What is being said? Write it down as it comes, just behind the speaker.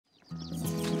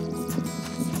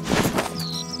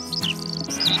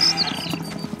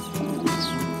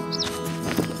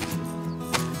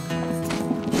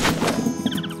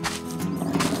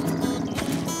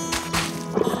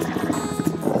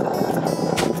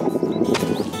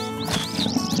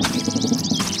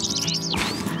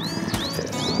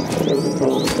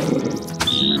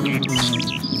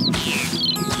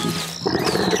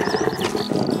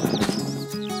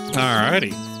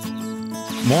Alrighty.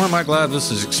 More am I glad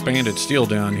this is expanded steel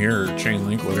down here, or chain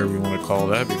link, whatever you want to call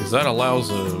that, because that allows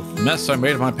a mess I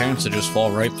made of my pants to just fall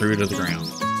right through to the ground.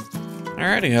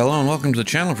 Alrighty, hello and welcome to the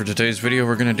channel. For today's video,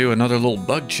 we're going to do another little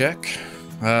bug check.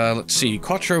 Let's see,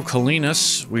 Quattro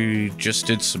Colinas, we just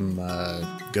did some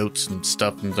goats and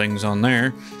stuff and things on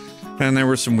there. And there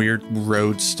were some weird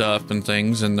road stuff and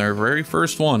things, and their very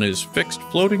first one is fixed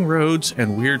floating roads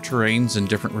and weird terrains in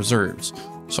different reserves.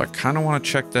 So I kind of want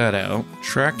to check that out.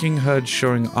 Tracking HUD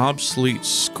showing obsolete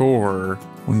score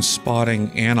when spotting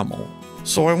animal.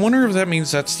 So I wonder if that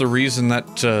means that's the reason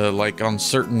that, like on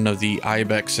certain of the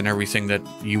ibex and everything, that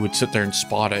you would sit there and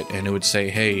spot it and it would say,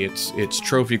 hey, its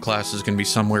trophy class is going to be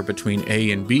somewhere between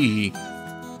A and B,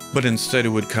 but instead it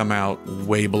would come out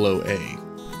way below A.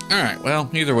 Alright, well,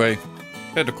 either way,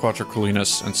 head to Quattro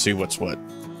Colinas and see what's what.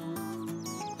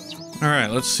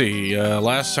 Alright, let's see.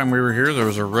 Last time we were here, there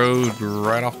was a road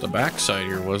right off the backside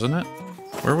here, wasn't it?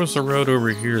 Where was the road over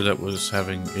here that was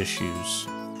having issues?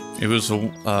 It was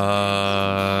alright,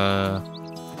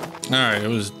 it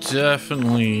was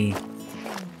definitely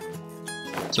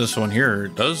this one here.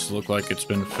 It does look like it's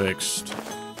been fixed.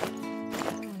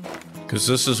 Because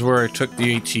this is where I took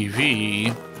the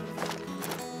ATV.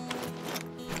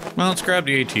 Well, let's grab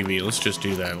the ATV. Let's just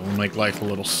do that. We'll make life a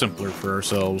little simpler for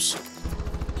ourselves.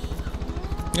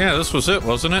 Yeah, this was it,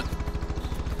 wasn't it?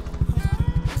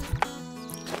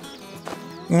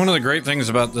 One of the great things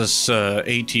about this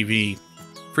ATV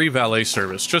free valet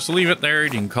service, just leave it there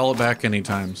and you can call it back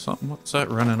anytime. Something, what's that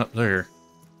running up there?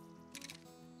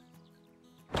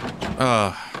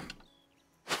 Not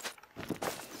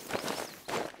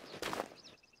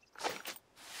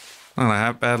a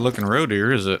half bad looking road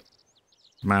here, is it?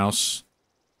 Mouse.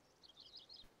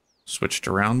 Switch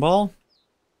to round ball.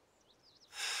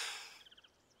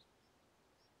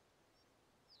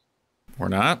 Or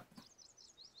not.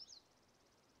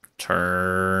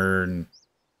 Turn.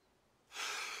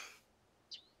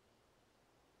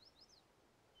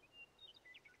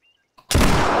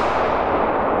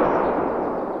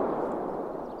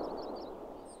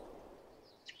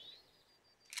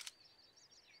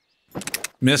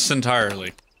 Missed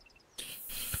entirely.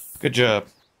 Good job.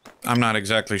 I'm not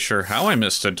exactly sure how I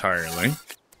missed entirely.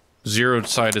 Zeroed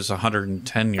side is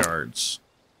 110 yards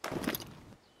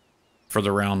for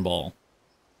the round ball.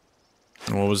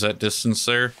 And what was that distance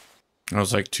there? I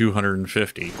was like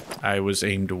 250. I was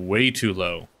aimed way too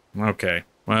low. Okay,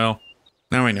 well,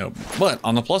 now we know. But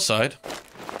on the plus side,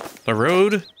 the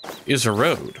road is a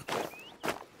road.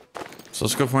 So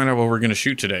let's go find out what we're going to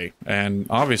shoot today. And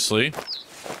obviously,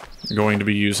 I'm going to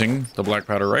be using the black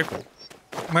powder rifle.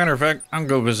 Matter of fact, I'm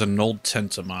going to visit an old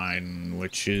tent of mine,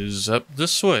 which is up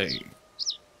this way.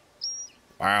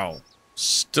 Wow,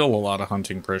 still a lot of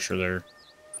hunting pressure there.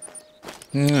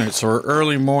 Alright, so we're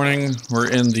early morning. We're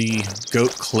in the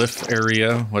Goat Cliff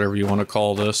area, whatever you want to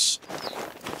call this.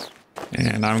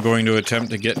 And I'm going to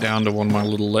attempt to get down to one of my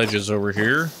little ledges over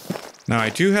here. Now, I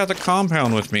do have the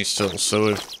compound with me still, so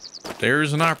if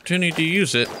there's an opportunity to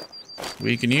use it,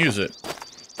 we can use it.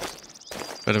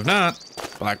 But if not,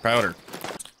 black powder.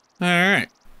 Alright,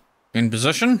 in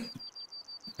position.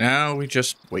 Now we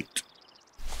just wait.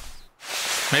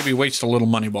 Maybe waste a little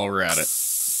money while we're at it.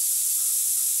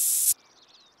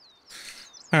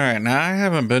 Alright, now I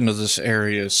haven't been to this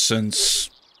area since,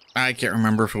 I can't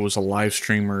remember if it was a live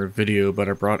stream or a video, but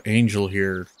I brought Angel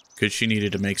here because she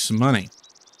needed to make some money.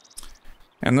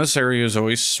 And this area is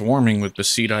always swarming with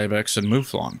Beseed Ibex and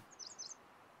Mouflon.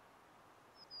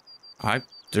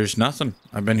 There's nothing.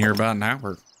 I've been here about an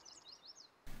hour.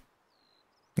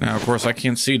 Now, of course, I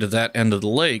can't see to that end of the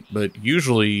lake, but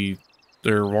usually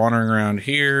they're wandering around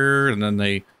here, and then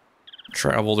they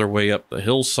travel their way up the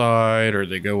hillside, or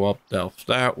they go up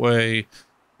that way.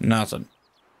 Nothing.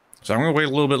 So I'm going to wait a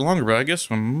little bit longer, but I guess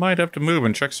I might have to move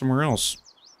and check somewhere else.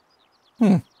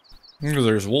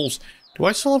 There's wolves. Do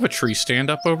I still have a tree stand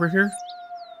up over here?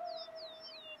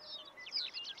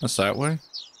 That's that way.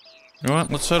 You know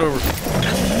what? Let's head over.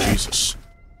 Jesus.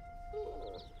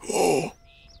 Oh.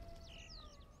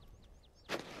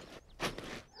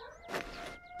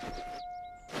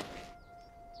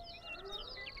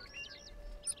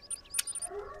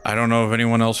 I don't know if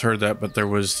anyone else heard that, but there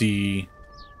was that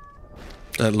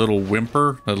little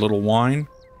whimper, that little whine.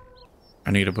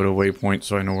 I need to put a waypoint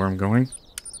so I know where I'm going.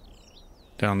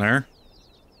 Down there.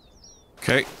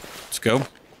 Okay, let's go.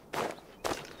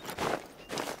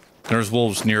 There's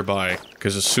wolves nearby,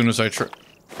 because as soon as I try...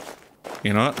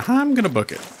 You know what? I'm gonna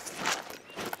book it.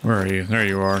 Where are you? There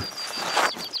you are.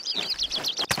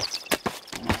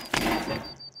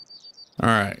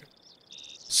 Alright.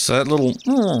 So that little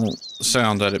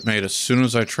sound that it made as soon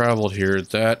as I traveled here.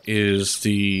 That is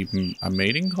a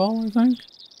mating call, I think?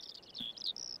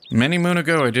 Many moon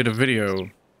ago, I did a video.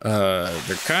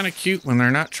 They're kind of cute when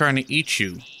they're not trying to eat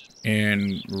you.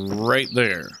 And right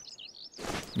there,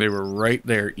 they were right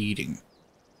there eating.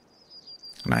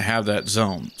 And I have that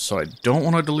zone, so I don't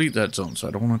want to delete that zone, so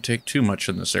I don't want to take too much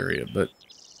in this area, but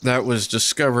that was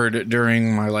discovered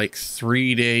during my, like,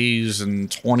 3 days and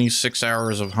 26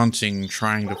 hours of hunting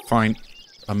trying to find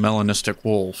a melanistic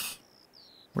wolf.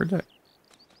 Where'd that...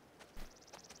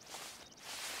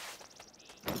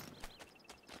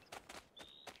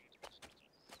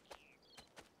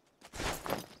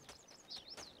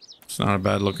 It's not a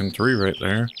bad-looking 3 right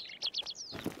there.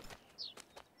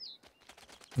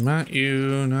 Not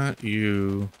you, not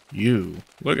you. You.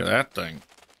 Look at that thing.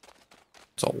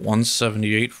 It's a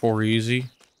 178 4 easy.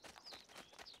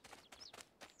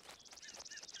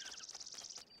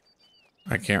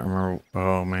 I can't remember.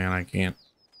 Oh man, I can't.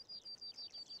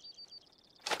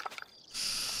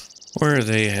 Where are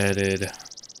they headed?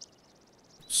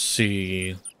 Let's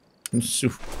see.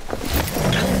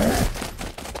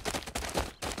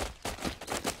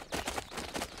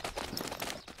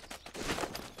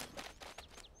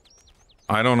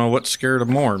 I don't know what scared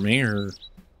them more, me or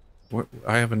what.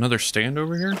 I have another stand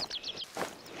over here.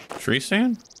 Tree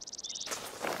stand?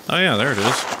 Oh yeah, there it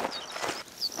is.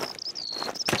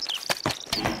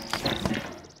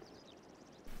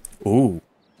 Ooh.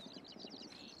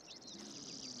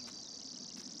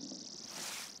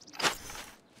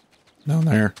 Down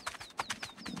there.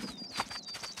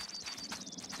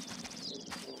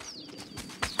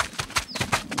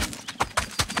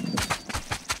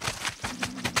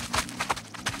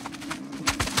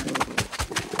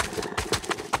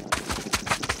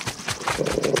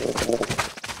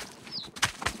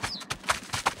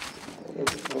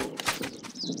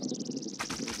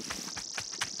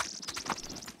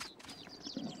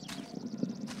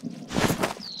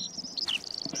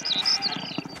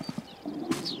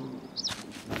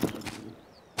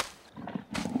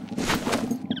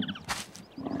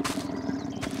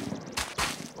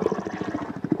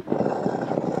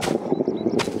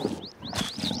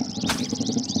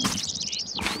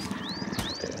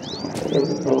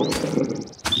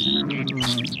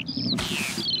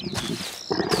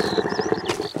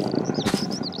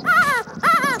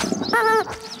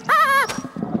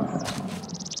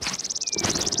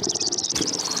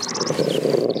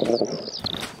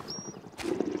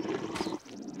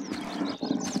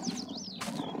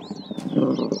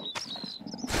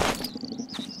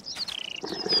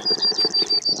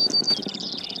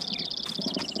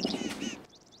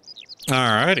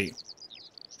 Alrighty.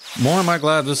 More am I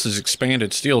glad this is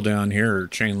expanded steel down here, or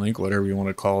chain link, whatever you want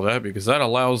to call that, because that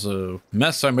allows a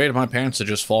mess I made of my pants to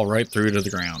just fall right through to the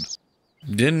ground.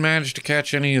 Didn't manage to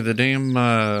catch any of the damn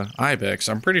ibex.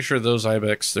 I'm pretty sure those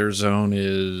ibex, their zone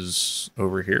is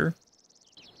over here.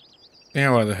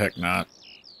 Yeah, why the heck not?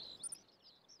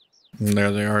 And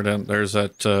there they are. There's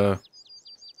that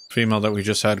female that we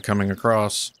just had coming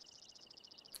across.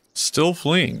 Still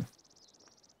fleeing.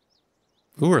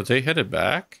 Ooh, are they headed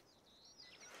back?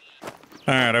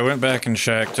 Alright, I went back and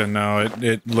checked, and no,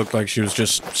 it looked like she was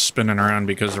just spinning around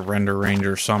because of render range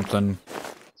or something.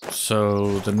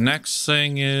 So, the next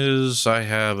thing is, I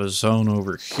have a zone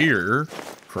over here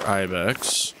for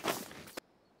ibex.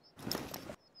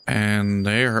 And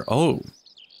there, oh.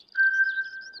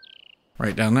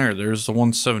 Right down there, there's the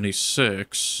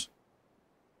 176.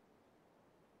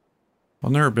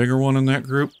 Wasn't there a bigger one in that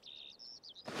group?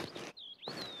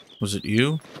 Was it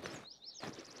you?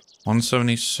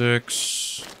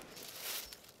 176.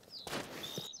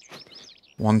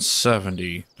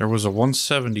 170. There was a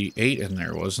 178 in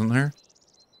there, wasn't there?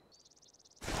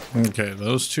 Okay,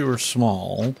 those two are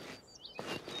small.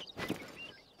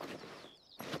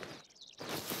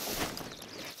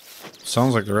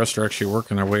 Sounds like the rest are actually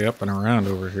working their way up and around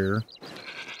over here.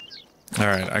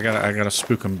 Alright, I gotta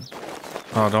spook them.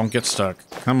 Oh, don't get stuck.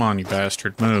 Come on, you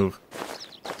bastard, move.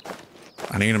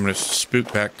 I need him to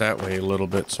spook back that way a little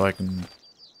bit so I can...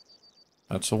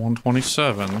 That's a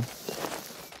 127.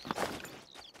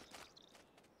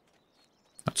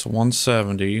 That's a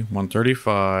 170,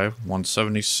 135,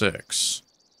 176.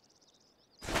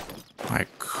 I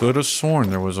could have sworn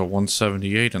there was a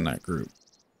 178 in that group.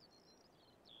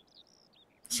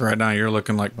 So right now you're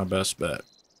looking like my best bet.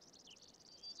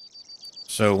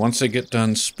 So once they get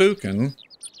done spooking,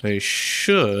 they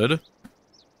should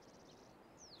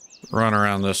run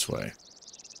around this way.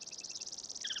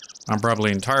 I'm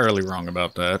probably entirely wrong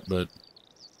about that, but...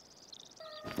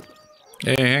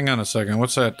 Hey, hang on a second.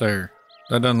 What's that there?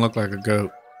 That doesn't look like a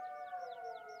goat.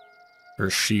 Or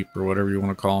sheep, or whatever you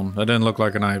want to call them. That didn't look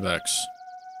like an ibex.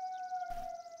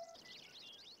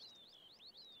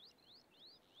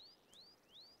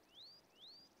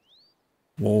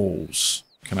 Wolves.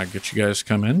 Can I get you guys to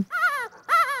come in?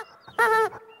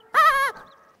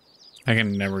 I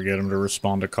can never get them to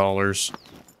respond to callers.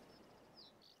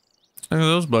 Look at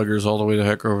those buggers all the way the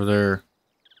heck over there.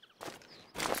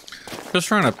 Just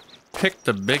trying to pick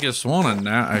the biggest one, and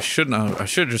now I should have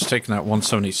just taken that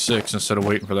 176 instead of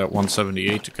waiting for that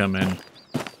 178 to come in.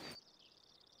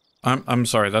 I'm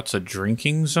sorry, that's a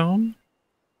drinking zone?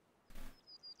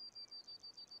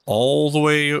 All the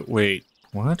way, wait,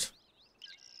 what?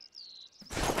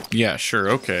 Yeah, sure,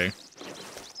 okay.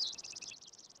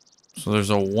 So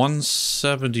there's a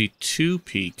 172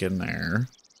 peak in there.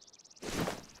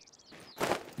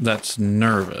 That's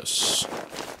nervous.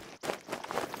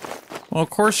 Well, of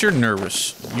course you're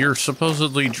nervous. You're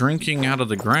supposedly drinking out of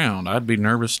the ground. I'd be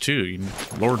nervous too.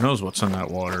 Lord knows what's in that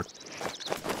water.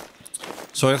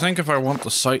 So I think if I want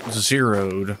the sight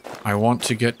zeroed, I want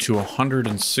to get to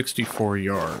 164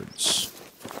 yards.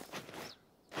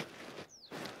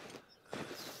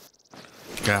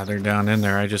 God, they're down in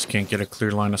there. I just can't get a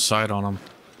clear line of sight on them.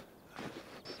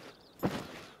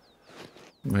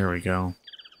 There we go.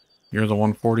 You're the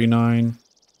 149.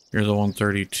 You're the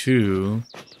 132.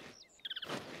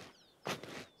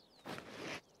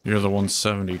 You're the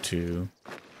 172.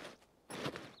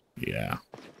 Yeah.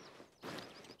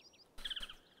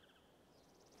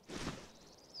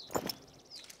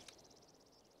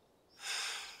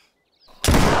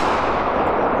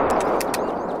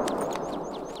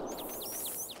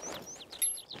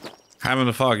 Having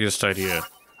the foggiest idea.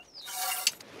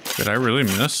 Did I really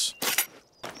miss?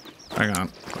 Hang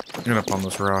on. Get up on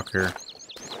this rock here.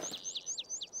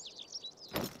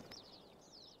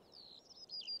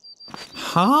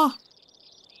 Huh?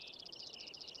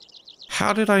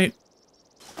 How did I...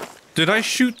 Did I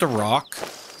shoot the rock?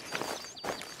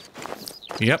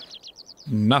 Yep.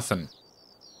 Nothing.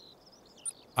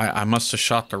 I must have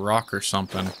shot the rock or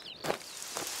something.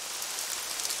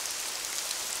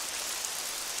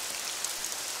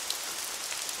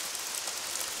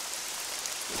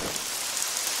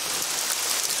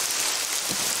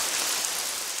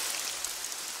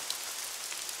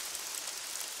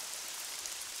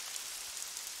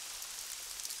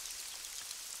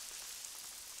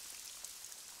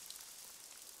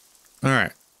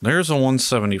 Alright, there's a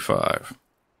 175.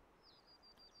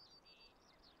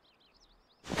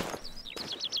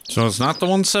 So it's not the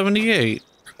 178.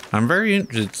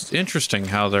 It's interesting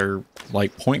how they're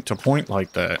like point to point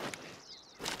like that.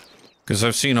 Because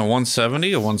I've seen a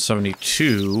 170, a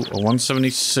 172, a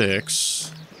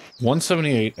 176,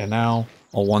 178, and now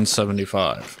a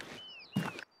 175.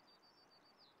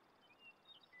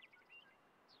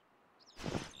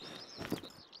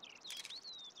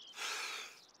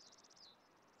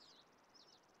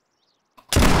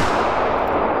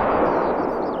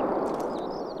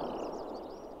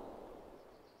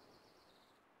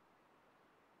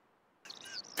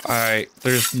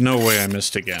 There's no way I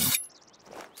missed again.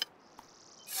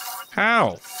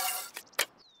 How?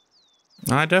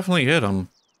 I definitely hit him.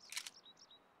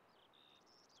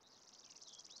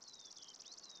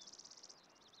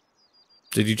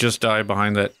 Did he just die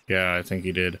behind that? Yeah, I think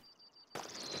he did.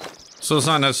 So it's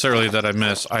not necessarily that I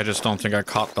missed, I just don't think I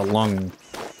caught the lung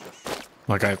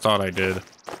like I thought I did.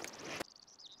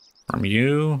 From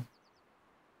you?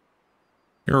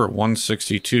 You're at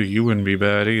 162, you wouldn't be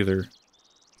bad either.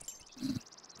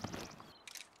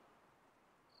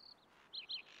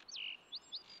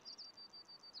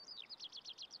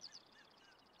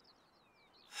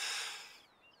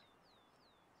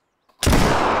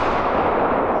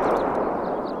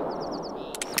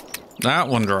 That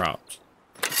one dropped.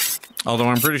 Although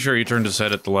I'm pretty sure he turned his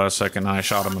head at the last second and I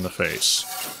shot him in the face.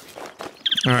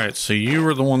 Alright, so you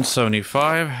were the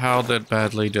 175. How that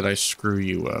badly did I screw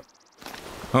you up?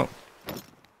 Oh.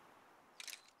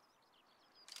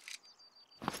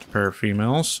 Pair of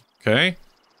females. Okay.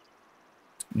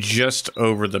 Just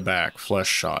over the back, flesh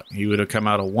shot. He would have come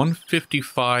out a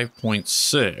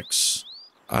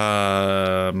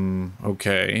 155.6.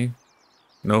 Okay.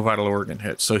 No vital organ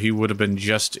hit, so he would have been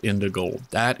just into gold.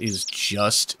 That is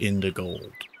just into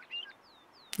gold.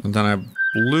 And then I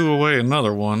blew away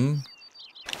another one.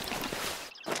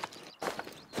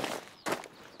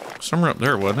 Somewhere up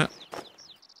there, wasn't it?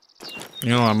 You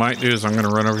know what I might do is I'm going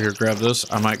to run over here, grab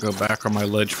this. I might go back on my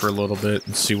ledge for a little bit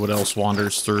and see what else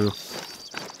wanders through.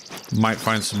 Might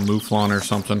find some mouflon or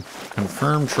something.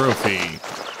 Confirmed trophy.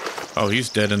 Oh, he's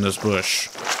dead in this bush.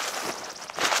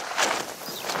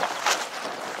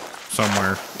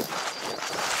 Somewhere.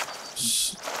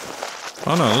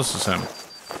 Oh no, this is him.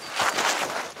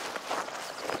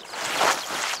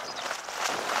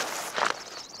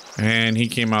 And he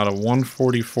came out of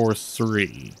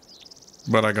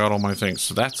 144.3. But I got all my things.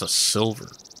 So that's a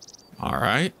silver.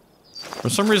 Alright. For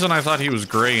some reason I thought he was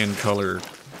gray in color.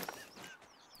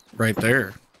 Right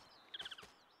there.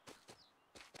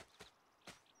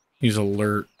 He's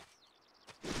alert.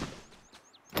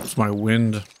 It's my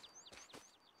wind.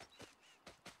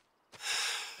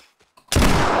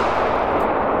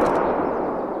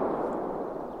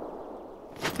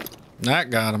 That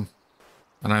got him.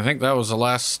 And I think that was the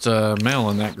last male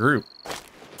in that group.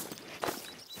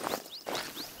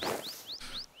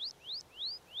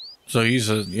 So he's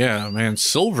a, yeah, man,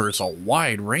 silver is a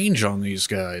wide range on these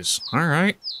guys. All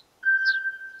right.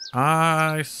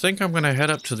 I think I'm going to head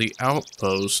up to the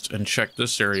outpost and check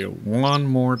this area one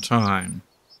more time.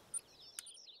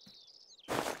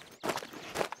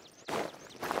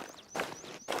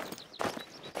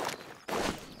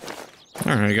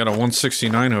 All right, I got a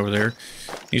 169 over there.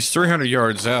 He's 300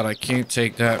 yards out. I can't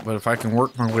take that, but if I can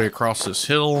work my way across this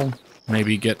hill,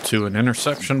 maybe get to an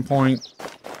interception point.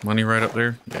 Money right up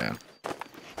there? Yeah.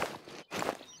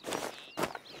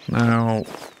 Now,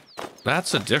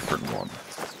 that's a different one.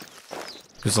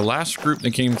 Because the last group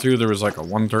that came through, there was like a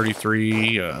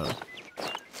 133, the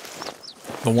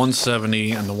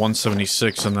 170, and the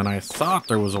 176, and then I thought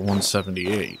there was a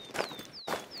 178.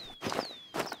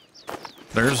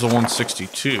 There's the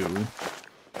 162.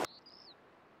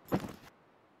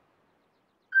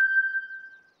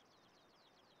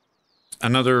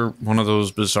 Another one of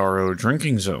those bizarro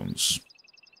drinking zones.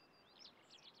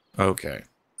 Okay.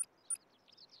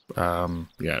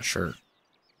 Yeah, sure.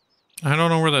 I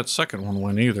don't know where that second one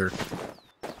went either.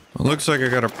 It looks like I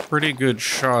got a pretty good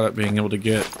shot at being able to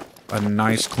get a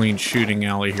nice clean shooting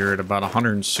alley here at about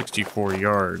 164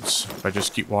 yards. If I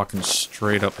just keep walking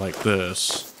straight up like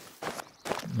this.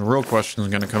 The real question is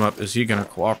going to come up, is he going to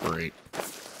cooperate?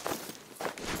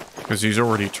 Because he's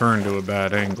already turned to a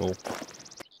bad angle.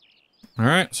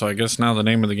 Alright, so I guess now the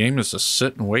name of the game is to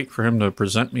sit and wait for him to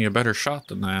present me a better shot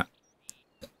than that.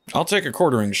 I'll take a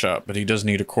quartering shot, but he does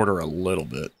need to quarter a little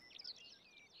bit.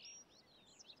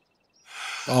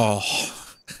 Oh,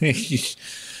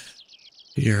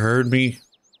 you heard me?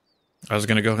 I was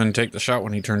going to go ahead and take the shot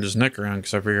when he turned his neck around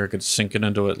because I figured I could sink it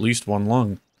into at least one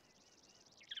lung.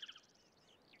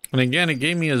 And again, it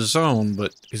gave me a zone,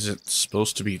 but is it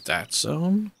supposed to be that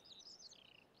zone?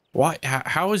 Why?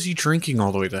 How is he drinking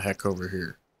all the way the heck over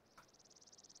here?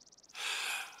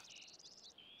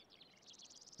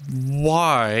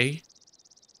 Why?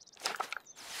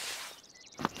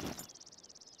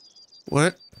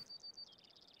 What?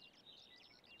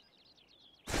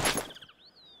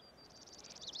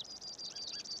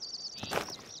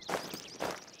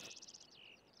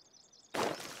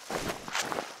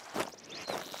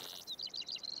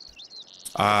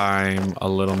 I'm a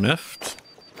little miffed.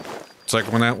 It's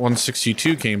like when that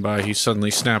 162 came by, he suddenly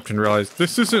snapped and realized,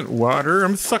 this isn't water,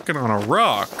 I'm sucking on a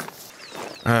rock.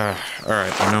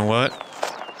 Alright, you know what?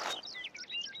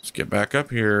 Let's get back up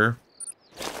here.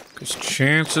 Because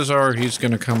chances are he's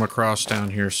going to come across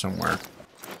down here somewhere.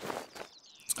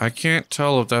 I can't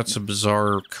tell if that's a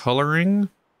bizarre coloring.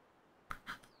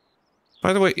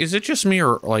 By the way, is it just me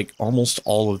or like almost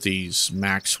all of these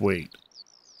max weight?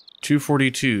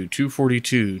 242,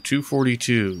 242,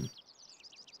 242.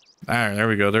 Alright, there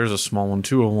we go. There's a small one,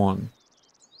 201.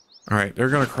 Alright, they're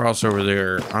going to cross over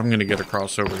there. I'm going to get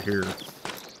across over here.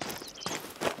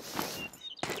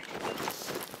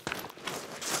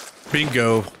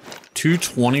 Bingo.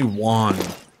 221.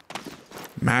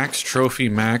 Max trophy,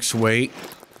 max weight.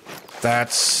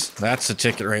 That's the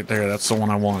ticket right there. That's the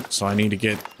one I want. So I need to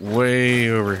get way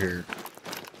over here.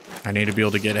 I need to be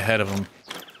able to get ahead of him.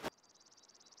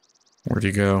 Where'd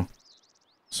he go?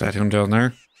 Is that him down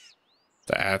there?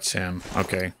 That's him.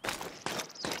 Okay.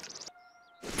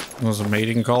 That was a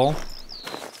mating call.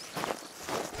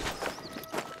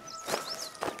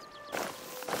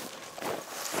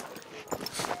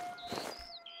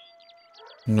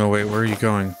 No, wait, where are you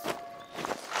going?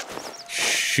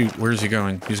 Shoot, where's he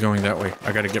going? He's going that way.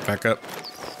 I gotta get back up.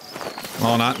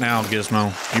 Oh, not now,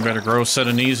 Gizmo. You better grow a set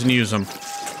of knees and use them.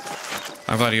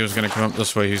 I thought he was gonna come up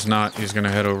this way. He's not. He's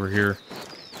gonna head over here.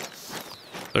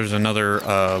 There's another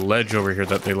ledge over here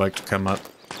that they like to come up.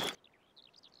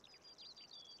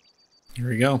 Here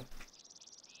we go.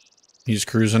 He's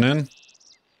cruising in.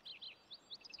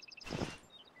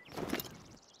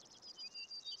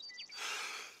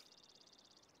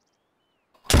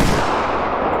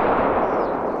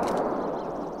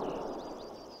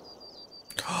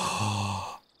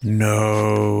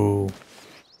 No.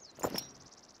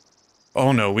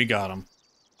 Oh no, we got him.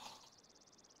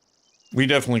 We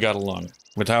definitely got a lung.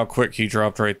 With how quick he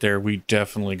dropped right there, we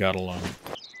definitely got a lung.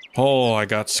 Oh, I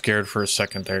got scared for a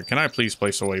second there. Can I please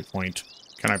place a waypoint?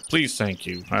 Can I please? Thank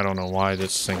you. I don't know why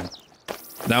this thing...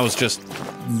 That was just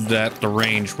the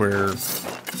range where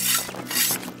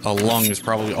a lung is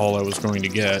probably all I was going to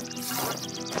get.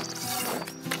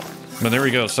 But there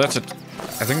we go. So that's a...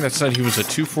 I think that said he was a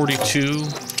 242.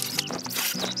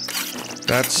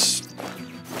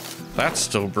 That's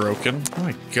still broken. Oh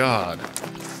my god.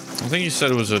 I think he said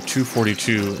it was a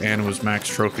 242 and it was max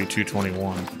trophy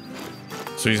 221.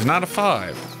 So he's not a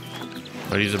 5,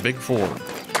 but he's a big 4.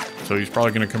 So he's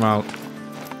probably going to come out,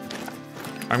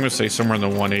 I'm going to say somewhere in the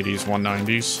 180s,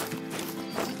 190s.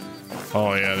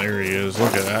 Oh yeah, there he is.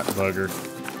 Look at that bugger.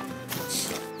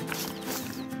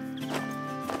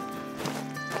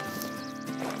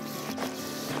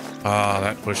 Ah,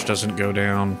 that push doesn't go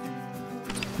down.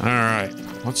 Alright,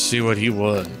 let's see what he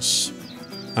was.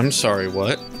 I'm sorry,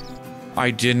 what?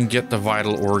 I didn't get the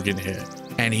vital organ hit.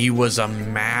 And he was a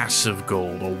massive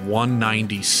gold, a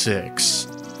 196.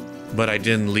 But I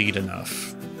didn't lead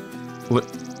enough. The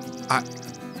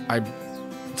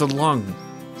lung.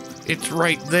 It's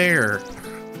right there.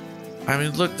 I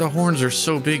mean, look, the horns are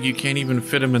so big you can't even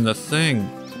fit them in the thing.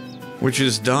 Which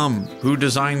is dumb. Who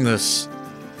designed this?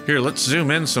 Here, let's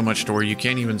zoom in so much to where you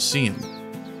can't even see him.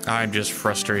 I'm just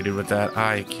frustrated with that.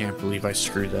 I can't believe I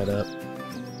screwed that up.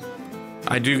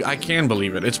 I can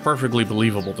believe it. It's perfectly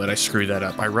believable that I screwed that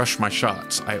up. I rush my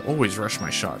shots. I always rush my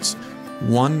shots.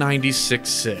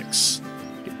 196.6.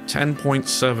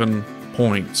 10.7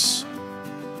 points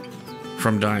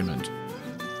from Diamond.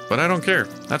 But I don't care.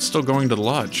 That's still going to the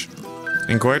lodge.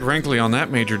 And quite frankly, on that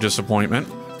major disappointment,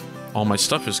 all my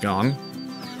stuff is gone.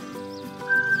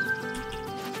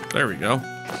 There we go.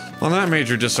 On that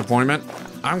major disappointment,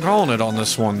 I'm calling it on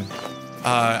this one.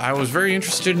 I was very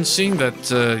interested in seeing that,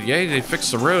 yay, they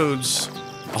fixed the roads.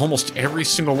 Almost every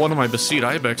single one of my Beseed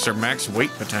Ibex are max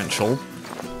weight potential.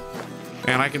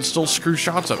 And I can still screw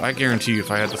shots up. I guarantee you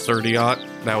if I had the 30-aught,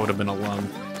 that would have been a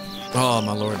lung. Oh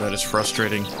my lord, that is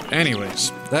frustrating.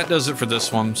 Anyways, that does it for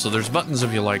this one. So there's buttons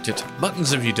if you liked it,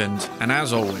 buttons if you didn't, and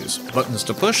as always, buttons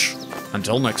to push.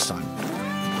 Until next time.